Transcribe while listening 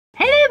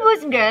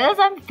boys and girls,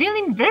 I'm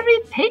feeling very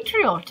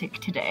patriotic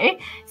today,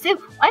 so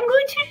I'm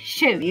going to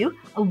show you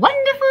a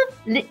wonderful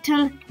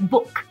little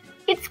book.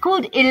 It's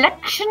called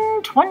Election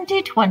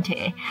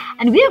 2020,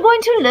 and we are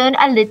going to learn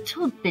a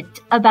little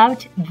bit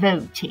about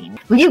voting.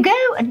 Will you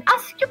go and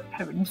ask your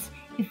parents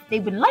if they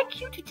would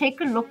like you to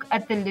take a look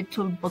at the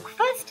little book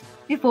first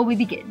before we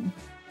begin?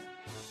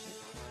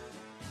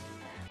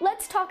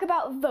 Let's talk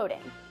about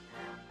voting.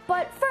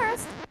 But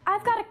first,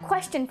 I've got a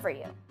question for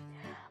you.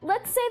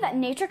 Let's say that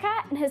Nature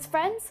Cat and his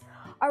friends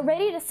are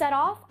ready to set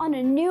off on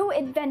a new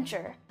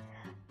adventure,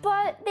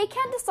 but they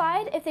can't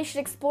decide if they should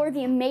explore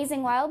the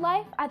amazing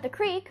wildlife at the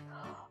creek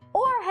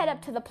or head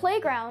up to the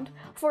playground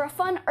for a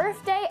fun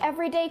Earth Day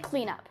everyday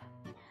cleanup.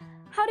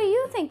 How do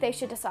you think they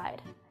should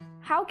decide?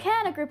 How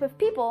can a group of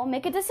people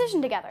make a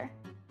decision together?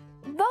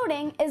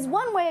 Voting is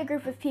one way a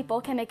group of people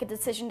can make a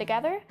decision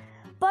together,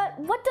 but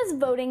what does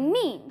voting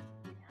mean?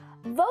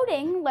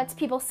 Voting lets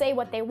people say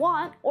what they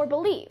want or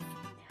believe.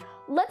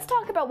 Let's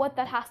talk about what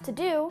that has to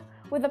do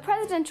with the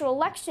presidential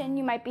election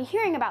you might be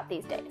hearing about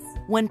these days.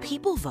 When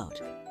people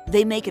vote,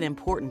 they make an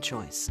important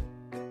choice.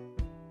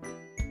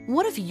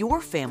 What if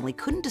your family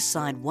couldn't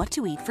decide what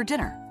to eat for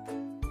dinner?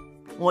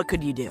 What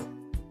could you do?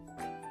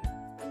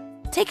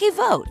 Take a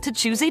vote to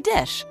choose a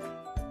dish.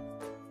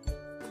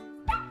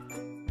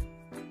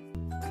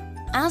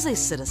 As a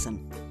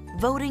citizen,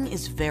 voting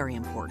is very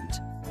important.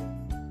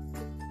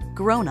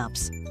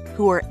 Grown-ups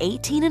who are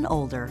 18 and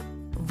older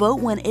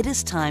vote when it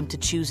is time to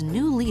choose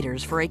new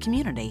leaders for a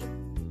community.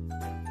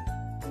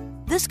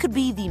 This could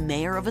be the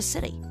mayor of a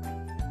city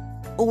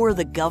or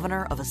the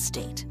governor of a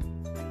state.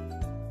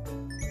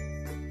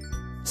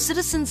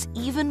 Citizens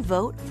even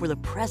vote for the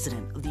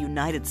President of the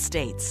United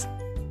States.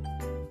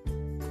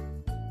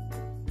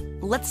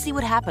 Let's see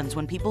what happens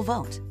when people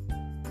vote.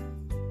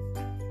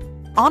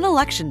 On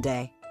Election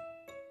Day,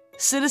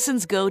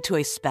 citizens go to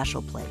a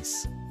special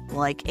place,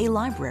 like a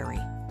library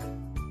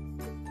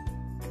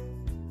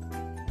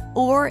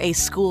or a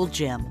school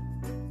gym,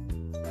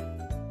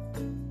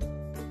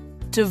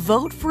 to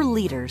vote for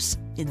leaders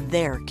in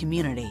their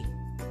community.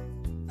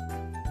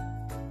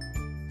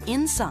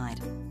 Inside,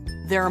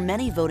 there are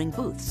many voting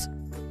booths.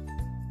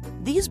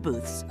 These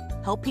booths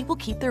help people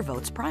keep their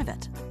votes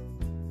private.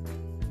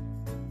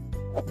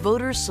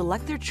 Voters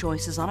select their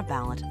choices on a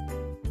ballot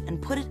and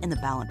put it in the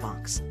ballot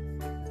box.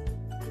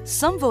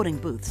 Some voting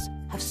booths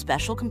have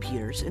special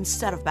computers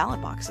instead of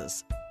ballot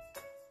boxes.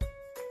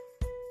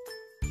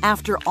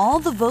 After all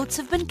the votes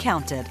have been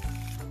counted,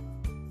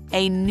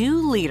 a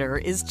new leader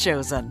is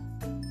chosen.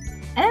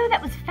 Oh,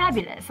 that was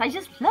fabulous. I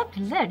just loved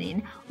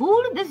learning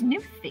all of those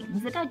new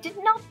things that I did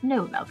not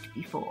know about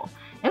before.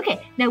 Okay,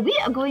 now we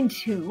are going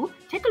to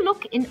take a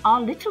look in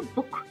our little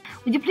book.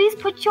 Would you please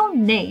put your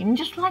name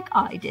just like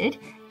I did,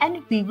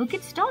 and we will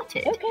get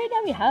started. Okay,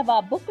 now we have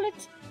our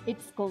booklet.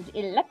 It's called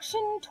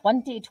Election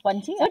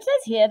 2020. So it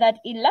says here that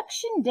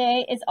Election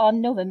Day is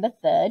on November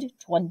 3rd,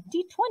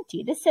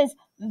 2020. This says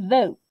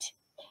vote.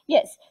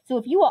 Yes, so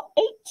if you are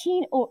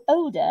 18 or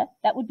older,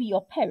 that would be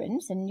your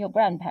parents and your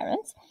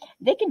grandparents,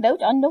 they can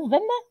vote on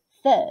November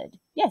 3rd.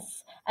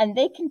 Yes, and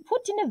they can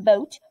put in a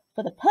vote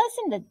for the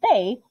person that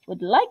they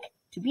would like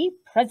to be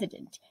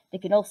president. They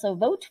can also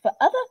vote for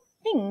other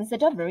things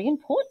that are very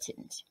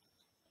important.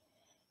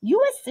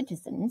 U.S.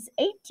 citizens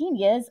 18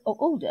 years or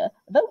older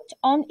vote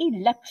on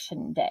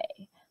Election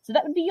Day. So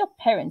that would be your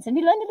parents. And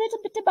we learned a little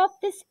bit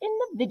about this in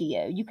the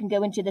video. You can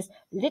go into this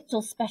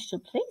little special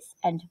place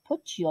and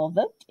put your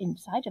vote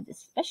inside of this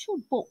special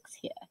box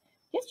here.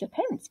 Yes, your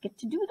parents get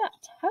to do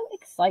that. How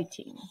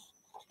exciting.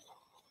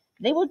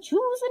 They will choose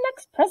the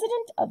next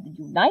president of the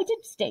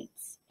United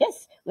States.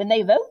 Yes, when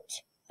they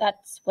vote,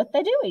 that's what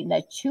they're doing.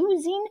 They're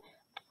choosing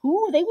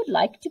who they would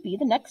like to be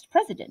the next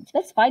president.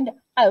 Let's find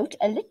out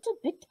a little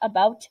bit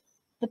about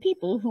the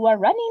people who are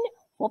running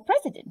for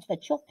president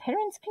that your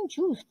parents can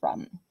choose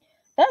from.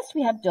 First,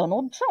 we have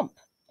Donald Trump.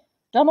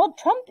 Donald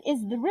Trump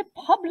is the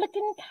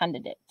Republican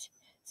candidate.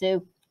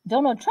 So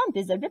Donald Trump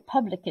is a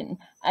Republican,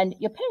 and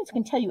your parents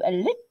can tell you a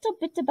little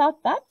bit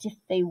about that if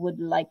they would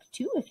like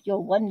to, if you're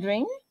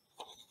wondering.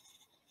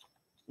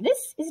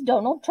 This is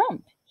Donald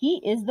Trump.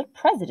 He is the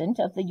President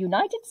of the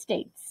United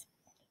States.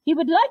 He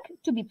would like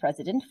to be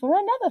president for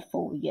another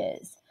 4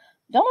 years.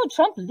 Donald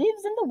Trump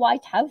lives in the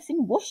White House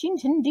in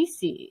Washington,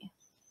 D.C.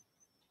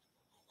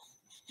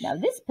 Now,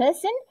 this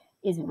person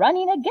is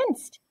running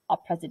against our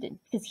president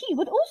because he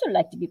would also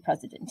like to be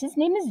president. His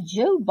name is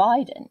Joe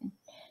Biden.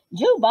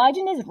 Joe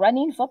Biden is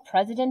running for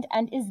president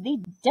and is the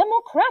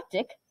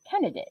Democratic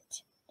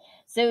candidate.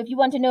 So if you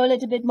want to know a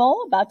little bit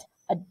more about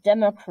a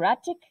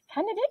Democratic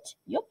candidate,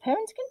 your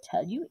parents can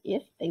tell you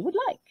if they would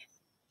like.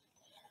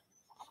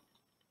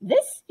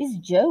 This is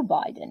Joe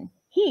Biden.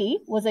 He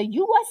was a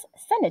U.S.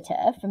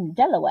 Senator from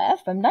Delaware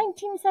from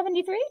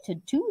 1973 to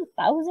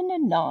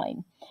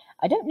 2009.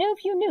 I don't know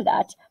if you knew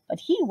that,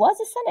 but he was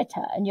a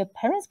senator, and your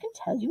parents can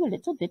tell you a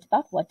little bit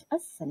about what a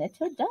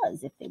senator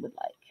does if they would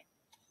like.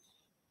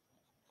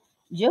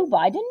 Joe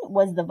Biden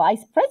was the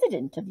vice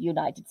president of the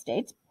United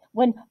States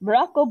when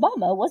Barack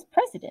Obama was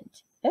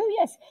president. Oh,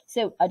 yes.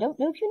 So I don't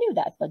know if you knew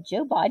that, but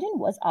Joe Biden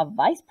was our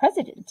vice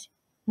president.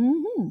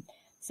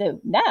 So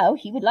now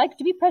he would like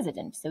to be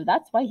president. So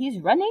that's why he's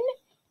running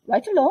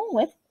right along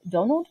with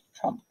Donald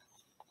Trump.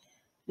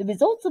 The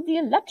results of the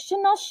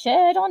election are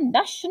shared on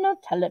national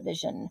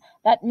television.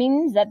 That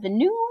means that the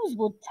news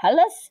will tell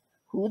us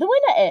who the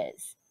winner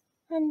is.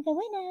 And the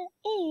winner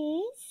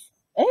is...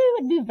 Oh,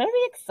 it'd be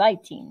very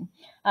exciting.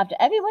 After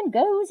everyone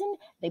goes and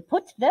they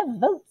put their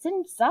votes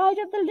inside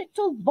of the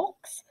little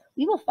box,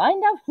 we will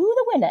find out who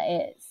the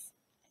winner is.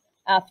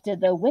 After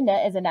the winner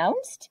is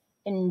announced,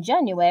 in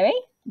January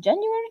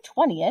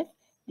 20th,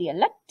 the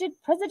elected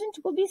president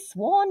will be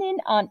sworn in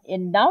on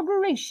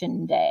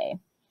Inauguration Day.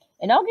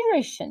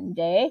 Inauguration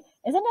Day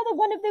is another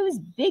one of those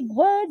big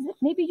words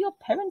that maybe your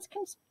parents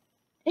can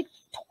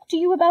talk to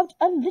you about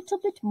a little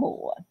bit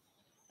more.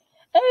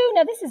 Oh,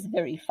 now this is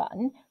very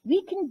fun.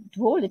 We can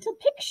draw a little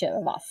picture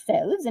of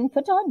ourselves and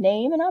put our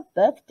name and our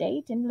birth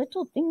date and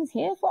little things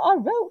here for our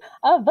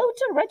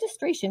voter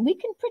registration. We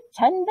can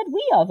pretend that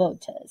we are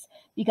voters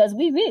because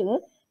we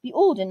will be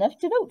old enough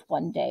to vote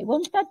one day.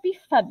 Won't that be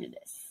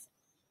fabulous?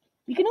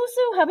 We can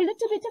also have a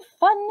little bit of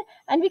fun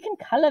and we can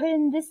color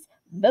in this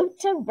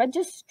voter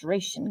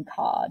registration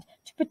card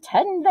to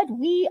pretend that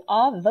we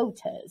are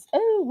voters.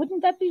 Oh,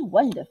 wouldn't that be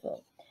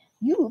wonderful?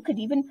 You could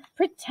even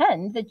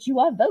pretend that you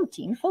are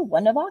voting for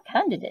one of our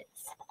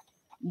candidates.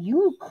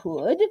 You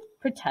could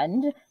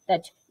pretend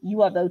that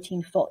you are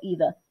voting for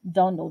either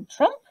Donald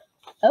Trump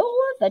or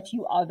that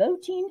you are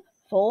voting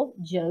for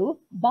Joe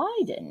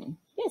Biden.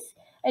 Yes,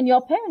 and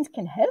your parents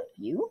can help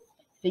you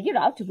figure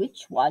out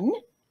which one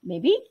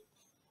maybe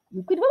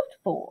you could vote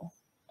for.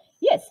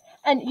 Yes,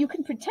 and you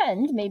can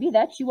pretend maybe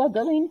that you are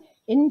going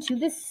into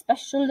this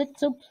special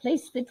little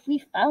place that we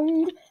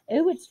found.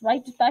 Oh, it's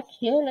right back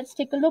here. Let's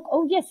take a look.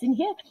 Oh, yes, in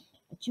here.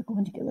 But you're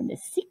going to go in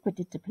this secret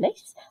little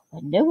place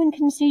where no one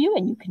can see you,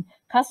 and you can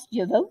cast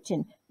your vote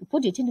and you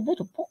put it in a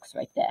little box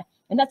right there.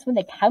 And that's when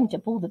they count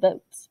up all the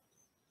votes.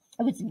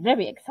 Oh, it's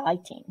very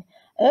exciting.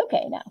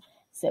 Okay, now,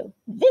 so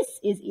this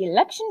is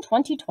Election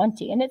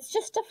 2020, and it's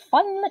just a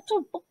fun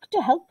little book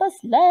to help us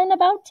learn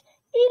about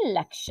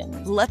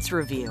elections. Let's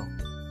review.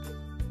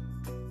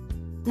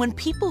 When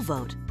people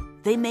vote,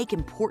 they make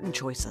important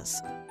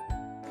choices.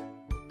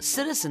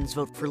 Citizens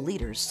vote for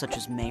leaders such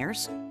as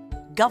mayors,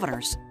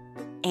 governors,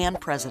 and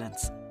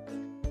presidents.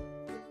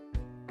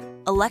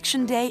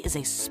 Election Day is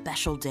a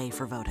special day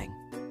for voting.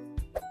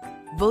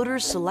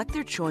 Voters select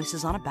their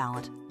choices on a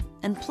ballot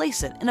and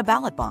place it in a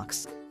ballot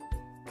box.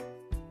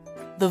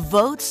 The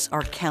votes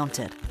are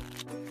counted,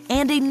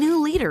 and a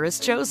new leader is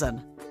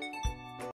chosen.